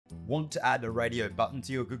Want to add a radio button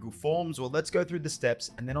to your Google Forms? Well, let's go through the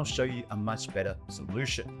steps and then I'll show you a much better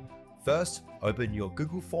solution. First, open your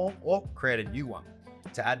Google form or create a new one.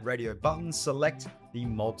 To add radio buttons, select the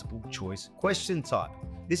multiple choice question type.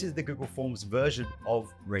 This is the Google Forms version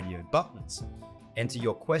of radio buttons. Enter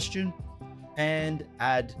your question and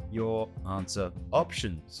add your answer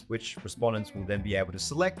options, which respondents will then be able to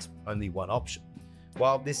select only one option.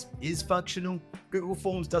 While this is functional, Google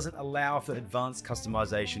Forms doesn't allow for advanced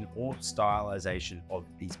customization or stylization of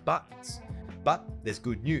these buttons. But there's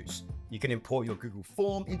good news. You can import your Google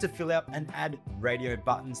form into Fillout and add radio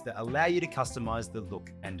buttons that allow you to customize the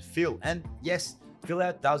look and feel. And yes,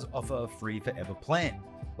 Fillout does offer a free forever plan.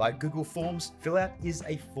 Like Google Forms, Fillout is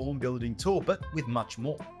a form building tool, but with much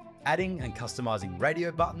more. Adding and customizing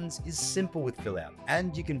radio buttons is simple with Fillout,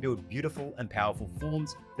 and you can build beautiful and powerful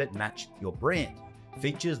forms that match your brand.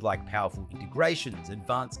 Features like powerful integrations,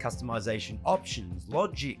 advanced customization options,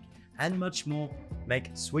 logic, and much more make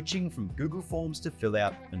switching from Google Forms to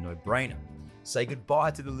Fillout a no-brainer. Say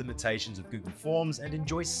goodbye to the limitations of Google Forms and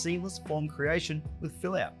enjoy seamless form creation with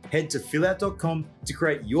Fillout. Head to fillout.com to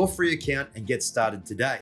create your free account and get started today.